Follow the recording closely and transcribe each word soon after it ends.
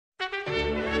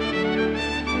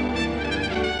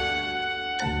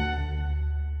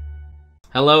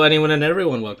Hello, anyone and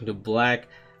everyone. Welcome to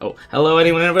hello,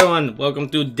 anyone and everyone. Welcome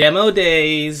to Demo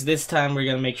Days. This time we're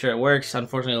gonna make sure it works.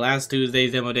 Unfortunately, last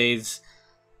Tuesday's Demo Days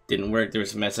didn't work. There were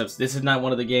some mess ups. This is not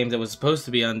one of the games that was supposed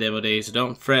to be on Demo Days, so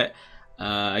don't fret.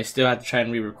 I still have to try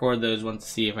and re-record those ones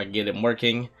to see if I can get them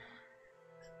working,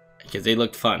 because they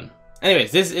looked fun.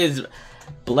 Anyways, this is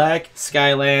Black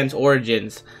Skylands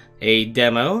Origins, a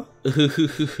demo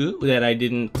that I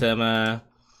didn't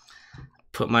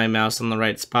put my mouse on the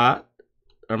right spot,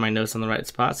 or my nose on the right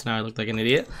spot, so now I look like an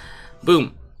idiot.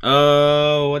 Boom.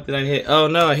 Oh, what did I hit? Oh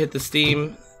no, I hit the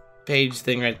Steam page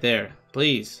thing right there.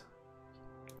 Please.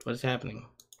 What is happening?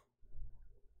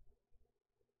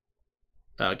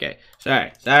 Okay.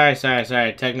 Sorry.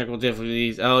 Technical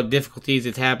difficulties. Oh, difficulties,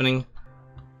 it's happening.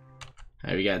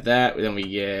 Alright, we got that. Then we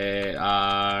get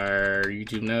our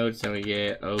YouTube notes. Then we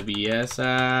get OBS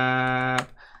up.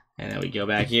 And then we go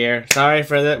back here. Sorry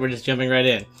for that. We're just jumping right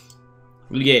in.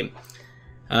 New game.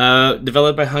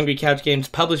 Developed by Hungry Couch Games.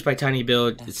 Published by Tiny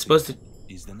Build. It's supposed to...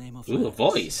 Ooh, a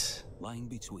voice. Lying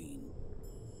between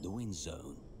the wind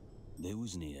zone,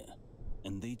 those near,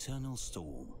 and the eternal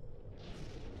storm.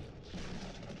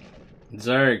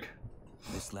 Zerg.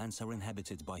 These lands are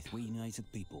inhabited by 3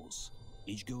 united peoples,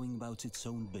 each going about its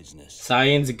own business.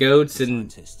 Science, goats,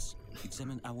 and scientists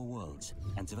examine our world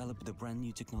and develop the brand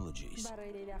new technologies.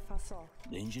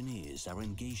 The engineers are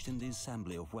engaged in the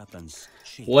assembly of weapons.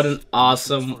 What an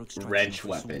awesome wrench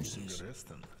weapon.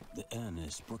 The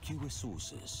earners procure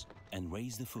resources and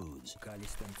raise the food.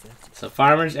 So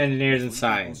farmers, engineers, and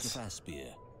science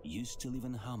used to live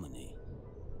in harmony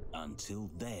until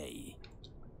they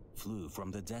flew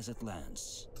from the desert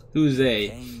lands. Who's they?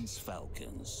 Cain's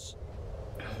falcons.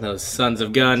 Those sons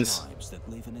of guns. Tribes that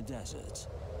live in a desert.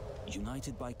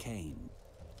 United by Cain,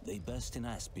 they burst in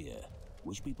Aspia,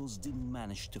 which peoples didn't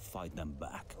manage to fight them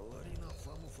back.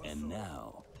 And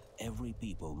now, every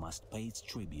people must pay its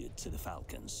tribute to the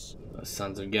Falcons. Those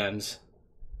sons of guns.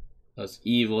 Those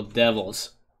evil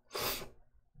devils.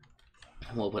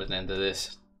 We'll put an end to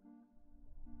this.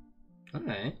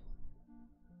 Alright.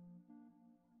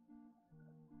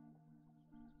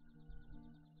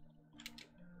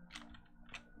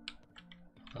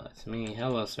 Oh, it's me.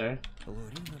 Hello, sir.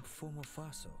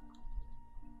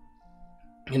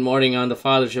 Good morning on the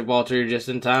Fathership, Walter. You're just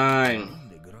in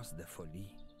time.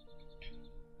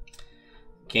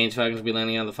 Cain's Falcons will be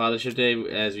landing on the Fathership Day.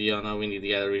 As we all know, we need to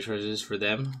gather resources for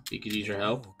them. We could use your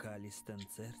help.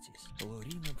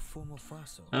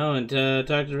 Oh, and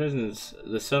talk to residents.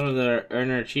 The son of the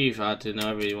earner chief ought to know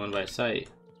everyone by sight.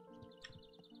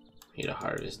 I'm here to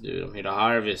harvest, dude. I'm here to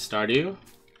harvest. Stardew?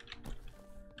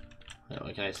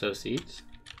 Wait, can I sow seeds?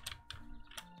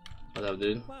 What's up,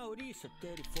 dude?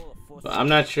 But I'm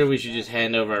not sure we should just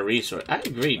hand over our resource. I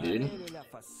agree, dude.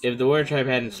 If the warrior tribe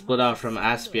hadn't split off from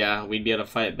Aspia, we'd be able to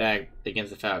fight back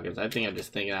against the Falcons. I think I'm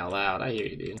just thinking out loud. I hear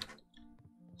you, dude.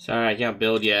 Sorry, I can't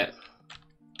build yet.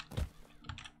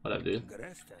 What up, dude?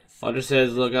 Walter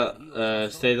says look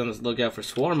out, stays on the lookout for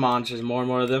swarm monsters, more and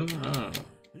more of them. Oh.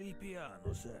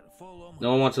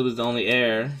 No one wants to lose the only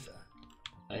heir.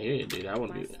 I hear you, dude. I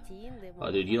won't do it. Oh,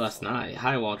 dude, you last night.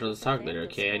 Hi, Walter. Let's talk later,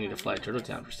 okay? I need to fly to Turtle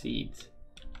Town for seeds.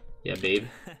 Yeah, babe.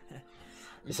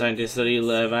 The scientists study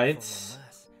Levites,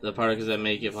 the particles that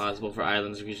make it possible for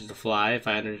islands and creatures to fly. If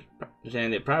I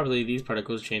understand it properly, these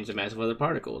particles change the mass of other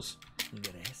particles.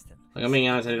 Like, I'm being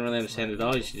honest, I didn't really understand it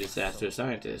all. You should just ask to a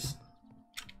scientist.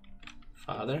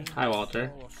 Father? Hi,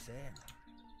 Walter.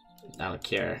 I don't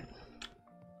care.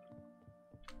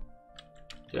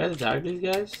 Do I have to talk to these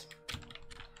guys?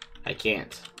 I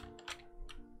can't.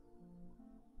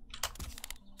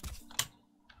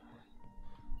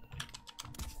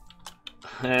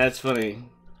 That's funny.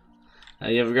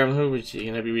 You have a grappling hook which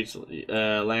can help you reach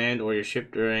land or your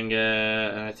ship during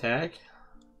an attack.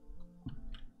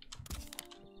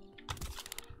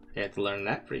 You have to learn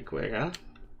that pretty quick, huh?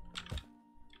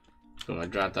 So I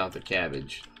dropped off the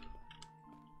cabbage.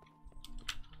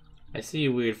 I see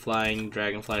a weird flying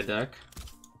dragonfly duck.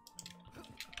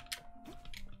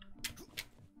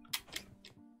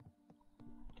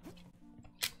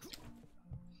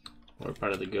 We're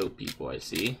part of the goat people, I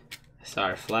see. I saw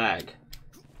our flag.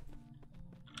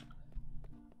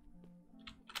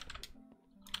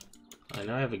 I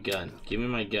know I have a gun. Give me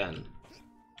my gun.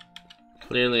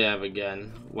 Clearly I have a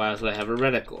gun. Why else would I have a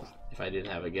reticle if I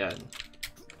didn't have a gun?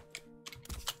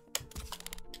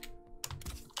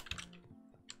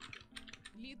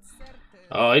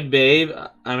 Oh, hey babe.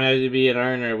 I'm happy to be an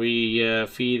earner. We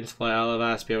feed and supply all of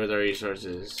Aspia with our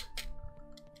resources.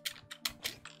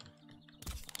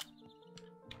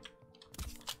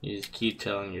 You just keep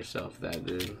telling yourself that,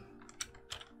 dude.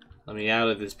 Let me out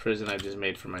of this prison I just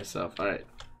made for myself. Alright.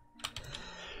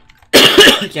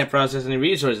 I can't process any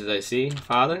resources, I see.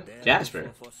 Father?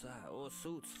 Jasper.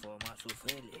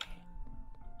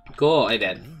 Cool, hey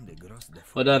Dad.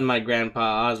 Well done, my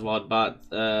grandpa Oswald bought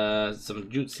some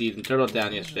jute seeds and turtle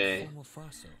down yesterday.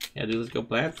 Yeah, dude, let's go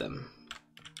plant them.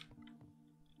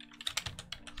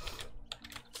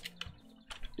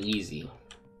 Easy.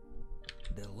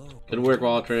 Good work,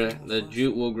 Walter. The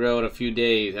jute will grow in a few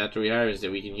days. After we harvest it,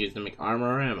 we can use it to make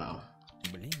armor or ammo.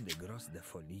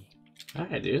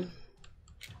 Alright, dude.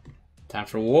 Time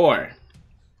for war.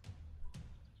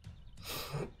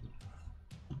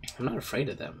 I'm not afraid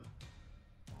of them.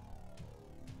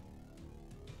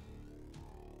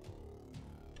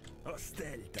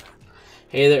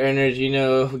 Hey there, earners. You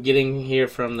know, getting here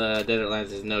from the desert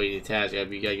lands is no easy task.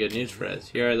 You got good news for us.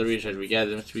 Here are the resources we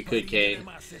gathered as much as we could, Kane.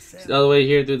 It's all the way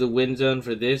here through the wind zone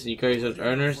for this, and you call yourselves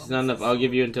earners? It's not enough. I'll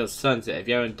give you until sunset. If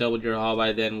you haven't doubled your haul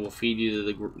by then, we'll feed you to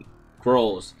the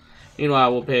scrolls.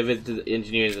 Meanwhile, we'll pay a visit to the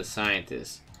engineers and the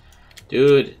scientists.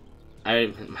 Dude,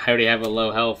 I already have a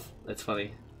low health. That's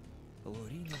funny.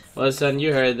 Well, son,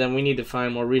 you heard them. We need to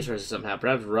find more resources somehow.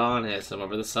 Perhaps Ron has some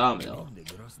over the sawmill.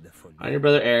 Find your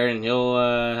brother Aaron. He'll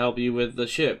help you with the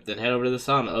ship. Then head over to the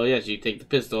sawmill. Oh, yes, you take the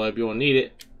pistol. I hope you won't need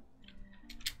it.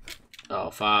 Oh,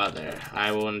 Father,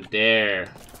 I won't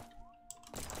dare.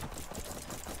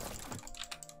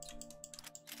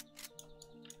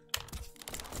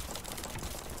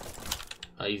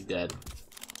 Oh, he's dead.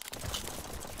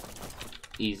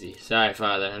 Easy. Sorry,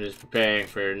 Father. I'm just preparing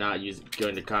for not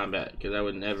going to combat, because I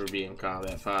would never be in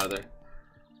combat, Father.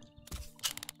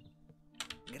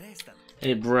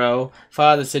 Hey, bro.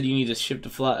 Father said you need a ship to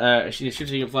fly. A ship so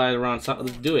you can fly around.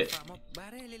 Let's do it.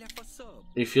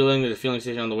 Refueling. There's a fueling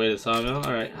station on the way to the sawmill.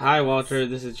 All right. Hi, Walter.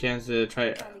 This is a chance to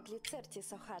try.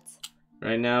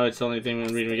 Right now, it's the only thing in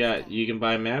the region we got. You can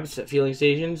buy maps at fueling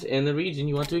stations in the region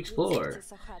you want to explore.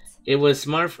 It was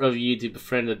smart of you to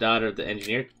befriend the daughter of the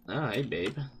engineer. Oh, hey,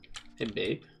 babe. Hey,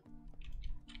 babe.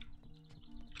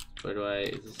 Where do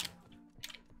I...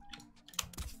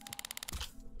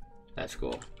 That's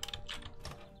cool.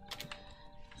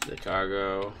 The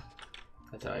cargo.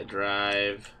 That's how I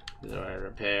drive. This is how I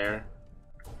repair.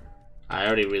 I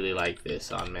already really like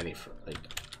this on many... Like,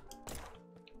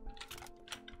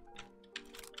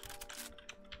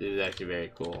 this is actually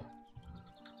very cool.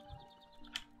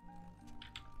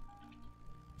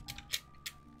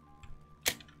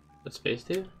 What's space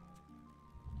do?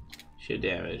 Ship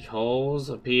damage.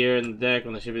 Holes appear in the deck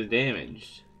when the ship is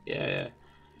damaged. Yeah.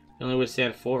 You only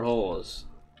withstand 4 holes.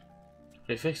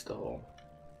 They fixed the hole.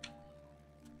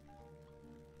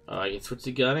 Oh, I can switch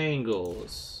the gun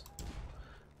angles.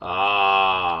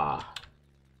 Ah.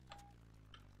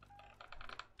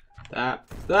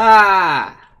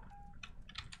 Ah!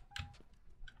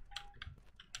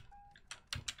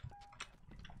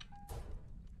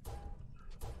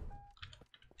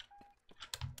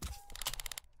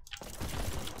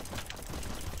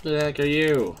 Who the heck are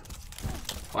you?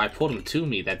 Oh, I pulled him to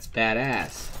me. That's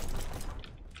badass.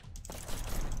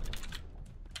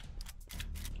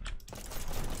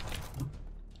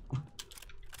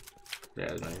 Yeah,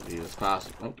 as many views as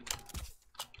possible. Oh.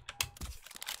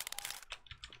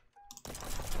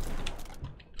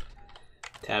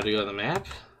 Tab to go on the map.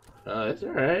 Oh, that's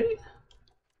alright.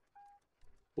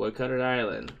 Woodcutter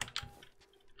Island.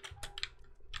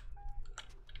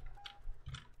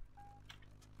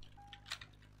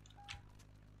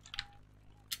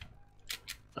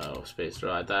 Oh, space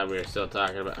throw. I thought we were still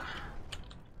talking about.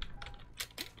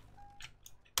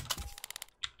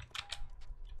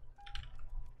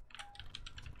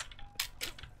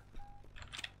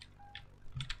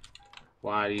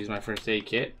 Y to use my first aid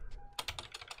kit.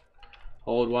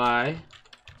 Hold Y.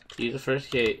 Use the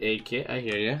first aid kit. I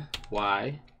hear you.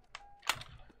 Y.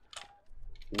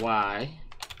 Y.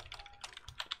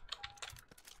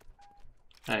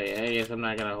 Alright, I guess I'm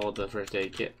not gonna hold the first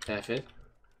aid kit. F it.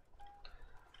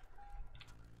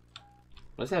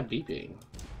 What's that beeping?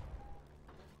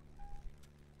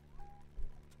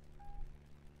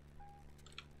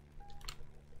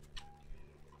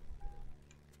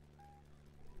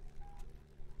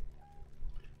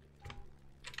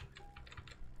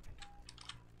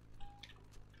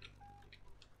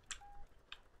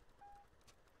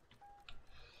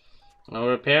 No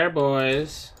repair,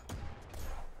 boys.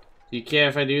 Do you care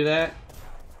if I do that?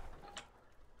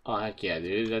 Oh, heck yeah,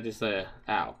 dude. That just,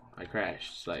 ow. I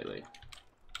crashed slightly.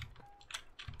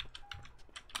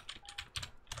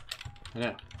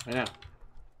 I know.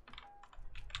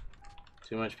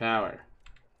 Too much power.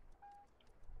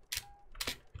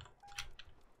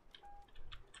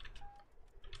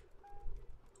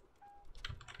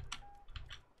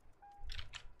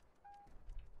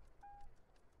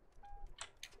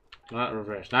 Not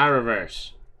reverse. Not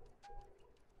reverse.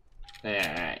 There,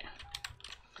 alright.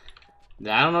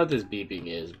 I don't know what this beeping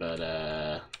is, but,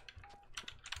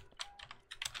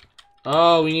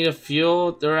 oh, we need a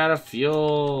fuel. They're out of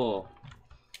fuel.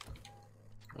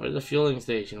 Where's the fueling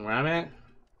station? Where I'm at?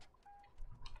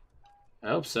 I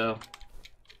hope so.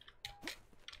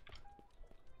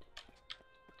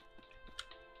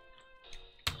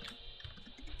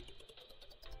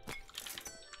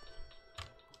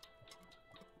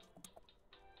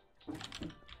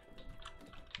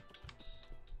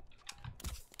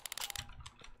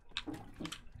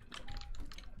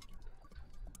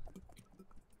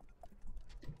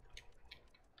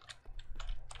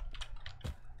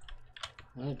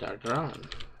 Oh, Dr. On.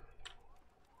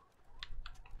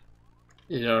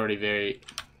 It's already very...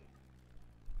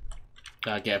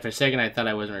 Okay, for a second I thought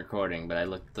I wasn't recording, but I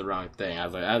looked at the wrong thing. I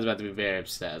was about to be very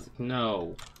upset. I was like,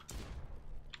 no.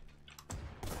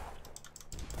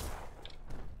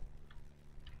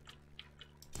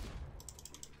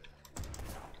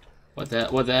 What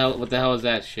the hell is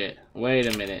that shit? Wait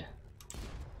a minute.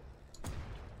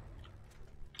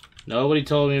 Nobody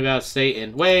told me about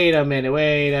Satan. Wait a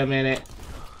minute.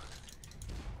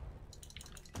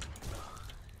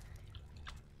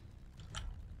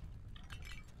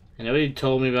 And nobody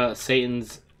told me about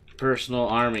Satan's personal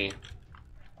army.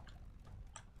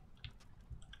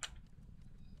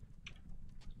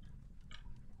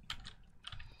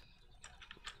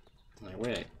 Like,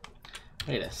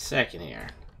 wait a second here.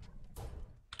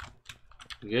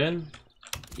 Good?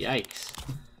 Yikes.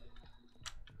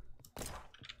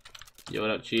 Yo, what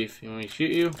up, Chief? You want me to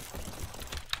shoot you?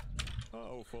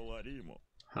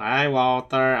 Hi,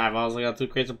 Walter. I've also got 2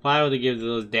 crates of plywood to give to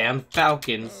those damn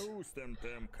falcons.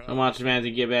 I want your man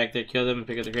to get back there, kill them, and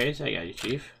pick up the crates. I got you,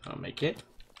 Chief. I'll make it.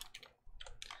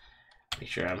 Make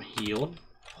sure I'm healed.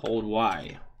 Hold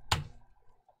Y.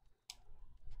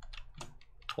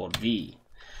 Hold V.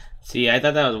 See, I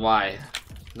thought that was Y.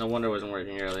 No wonder it wasn't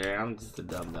working earlier. I'm just a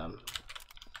dum-dum.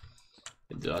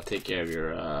 I'll take care of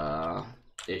your,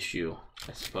 issue,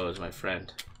 I suppose, my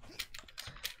friend.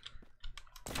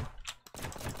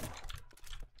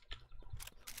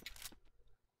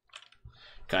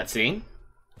 Cutscene.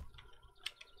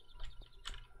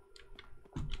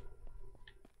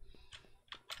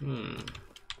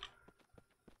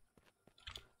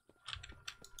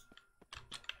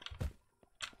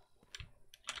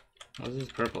 What's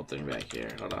this purple thing back here?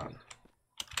 Hold on.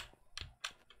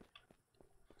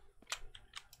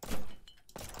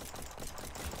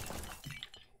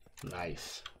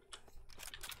 Nice.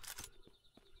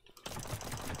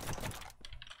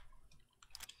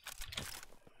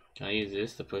 Can I use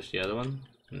this to push the other one?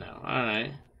 No.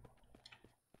 Alright.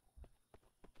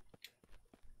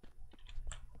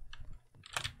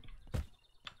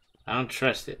 I don't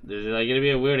trust it. There's like gonna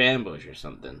be a weird ambush or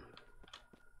something.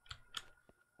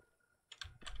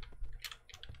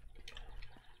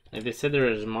 Like they said there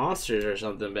was monsters or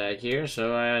something back here,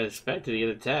 so I expected to get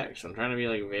attacked. So I'm trying to be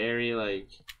like very like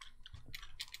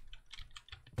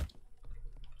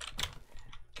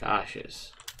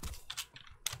cautious.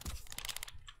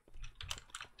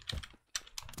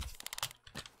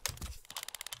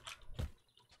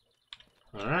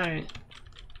 Alright.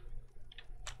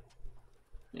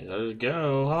 Let's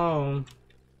go home.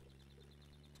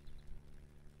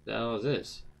 The hell is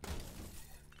this?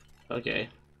 Okay.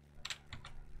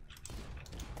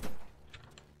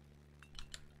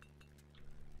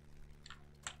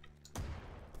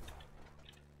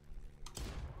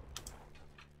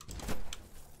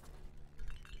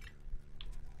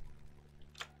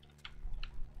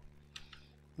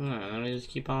 Alright, let me just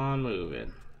keep on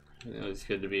moving. It's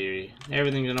good to be...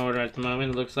 Everything's in order at the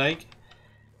moment, it looks like.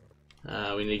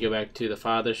 We need to go back to the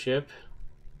Fathership.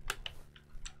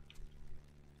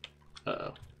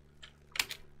 Uh-oh.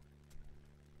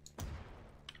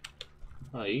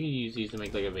 Oh, you can use these to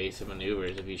make like evasive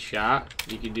maneuvers. If you shot,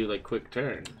 you can do like quick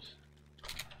turns.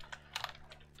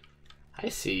 I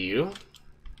see you.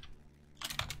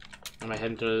 Am I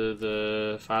heading to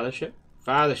the Fathership?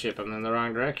 Fathership, I'm in the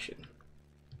wrong direction.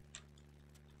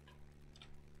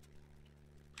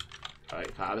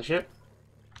 Alright, Fathership.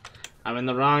 I'm in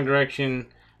the wrong direction.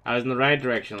 I was in the right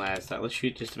direction last time. Let's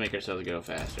shoot just to make ourselves go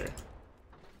faster.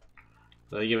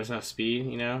 Will they give us enough speed,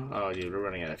 you know? Oh, dude, we're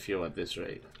running out of fuel at this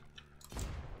rate.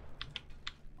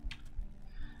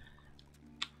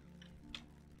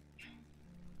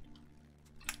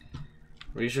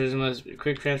 Resources must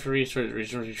quick transfer resources.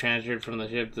 Resources transferred from the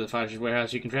ship to the Fathership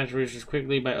warehouse. You can transfer resources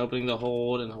quickly by opening the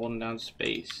hold and holding down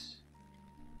space.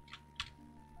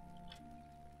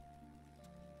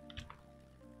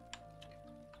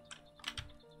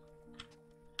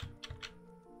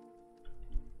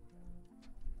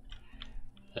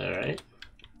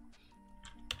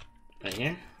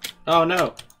 Oh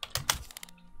no!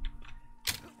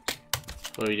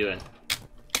 What are we doing?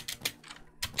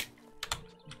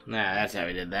 Nah, that's how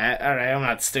we did that. Alright, I'm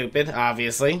not stupid,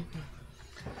 obviously.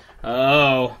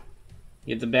 Oh.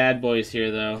 Get the bad boys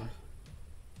here, though.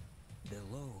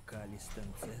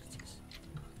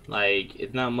 Like,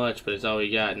 it's not much, but it's all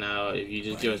we got now. If you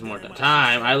just give us more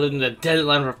time. I lived in the desert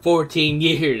land for 14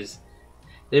 years.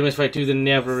 They must fight tooth and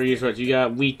nail for resources. You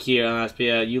got weak here on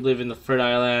Aspia. You live in the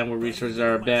fertile land where resources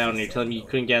are abound. And you're telling me you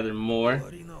couldn't gather more?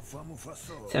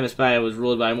 Samaspia was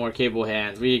ruled by more capable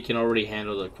hands. We can already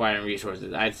handle the acquiring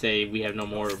resources. I'd say we have no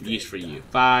more use for you.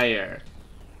 Fire!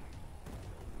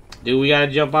 Dude, we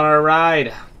gotta jump on our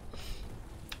ride.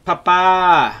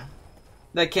 Papa!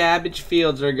 The cabbage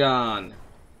fields are gone.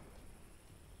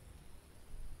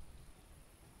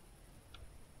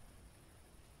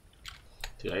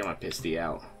 Dude, I got my pissy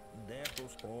out.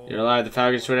 You're alive. The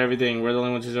Falcons destroyed everything. We're the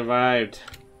only ones who survived.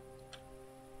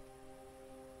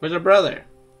 Where's our brother?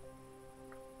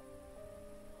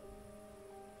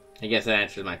 I guess that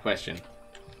answers my question.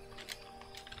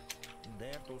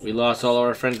 We lost all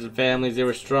our friends and families. They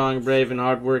were strong, brave, and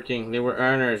hardworking. They were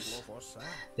earners.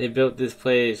 They built this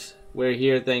place. We're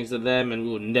here thanks to them, and we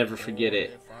will never forget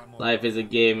it. Life is a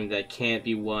game that can't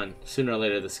be won. Sooner or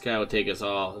later, the sky will take us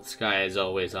all. The sky is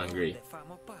always hungry.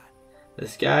 The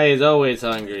sky is always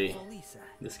hungry.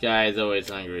 The sky is always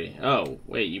hungry. Oh,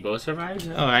 wait, you both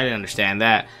survived? Oh, I didn't understand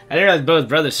that. I didn't realize both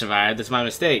brothers survived. That's my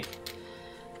mistake.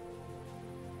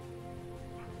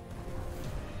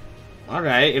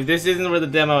 Alright, if this isn't where the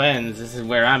demo ends, this is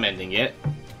where I'm ending it.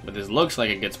 But this looks like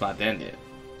a good spot to end it.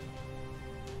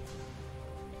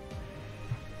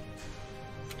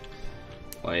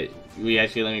 Wait, will you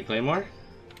actually let me play more?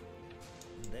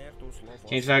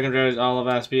 King's Falcon drove all of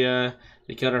Aspia.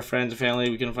 They killed our friends and family.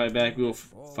 We couldn't fight back. We will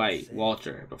fight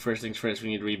Walter. But first things first, we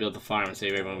need to rebuild the farm and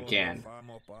save everyone we can.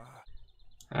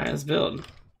 Alright, let's build.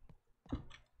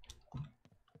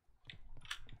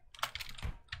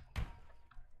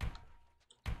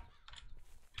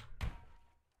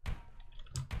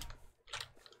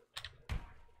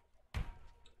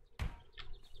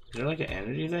 Is there like an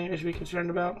energy thing I should be concerned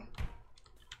about?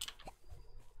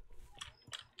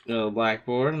 Go to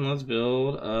blackboard and let's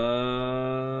build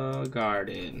a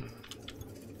garden.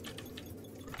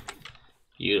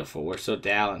 Beautiful, we're so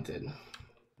talented.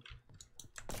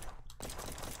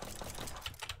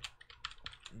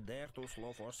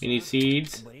 You need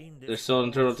seeds. They're sold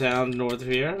in Turtle Town north of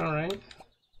here, alright.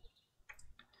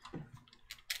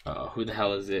 Oh, who the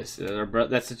hell is this?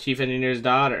 That's the chief engineer's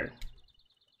daughter.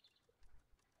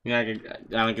 I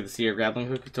don't get to see her grappling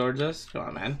hook towards us. Come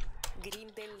on, man.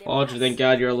 Walter, thank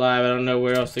God you're alive. I don't know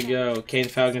where else to go.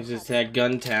 Kane's Falcons just had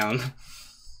Guntown.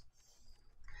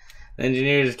 The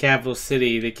engineer's capital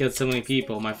city. They killed so many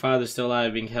people. My father's still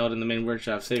alive, being held in the main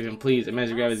workshop. Save him, please. I managed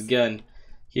to grab his gun.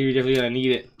 Here, you're definitely gonna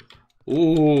need it.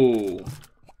 Ooh.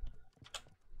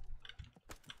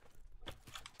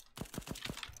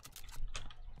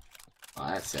 Oh,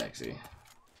 that's sexy.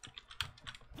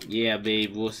 Yeah,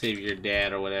 babe, we'll save your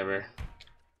dad or whatever.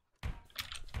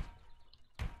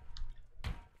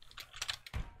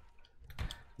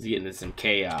 He's getting into some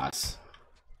chaos.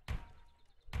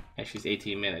 Actually, it's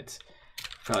 18 minutes.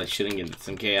 Probably shouldn't get into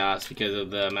some chaos because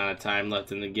of the amount of time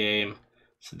left in the game.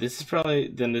 So this is probably,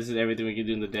 then this is everything we can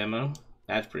do in the demo.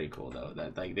 That's pretty cool though,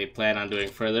 that like they plan on doing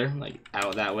further, like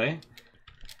out that way.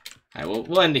 Alright,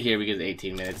 we'll end it here because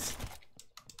 18 minutes.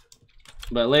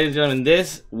 But ladies and gentlemen,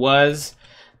 this was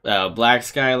Black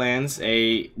Skylands,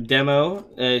 a demo.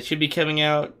 It should be coming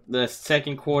out the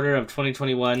second quarter of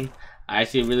 2021. I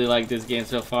actually really like this game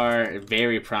so far.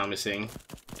 Very promising.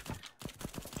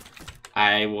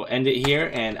 I will end it here,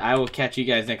 and I will catch you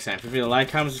guys next time. Feel free to like,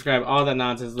 comment, subscribe, all that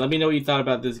nonsense. Let me know what you thought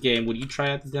about this game. Would you try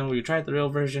out this demo? Would you try out the real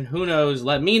version? Who knows?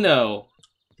 Let me know,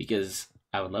 because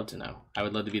I would love to know. I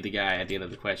would love to be the guy at the end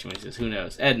of the question when he says, who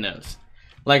knows? Ed knows.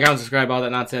 Like, comment, subscribe, all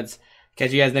that nonsense.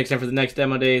 Catch you guys next time for the next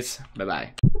demo days.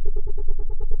 Bye-bye.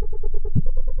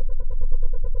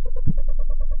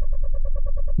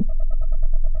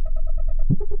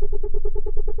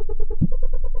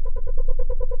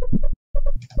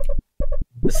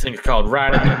 This thing's called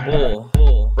Riding the Bull.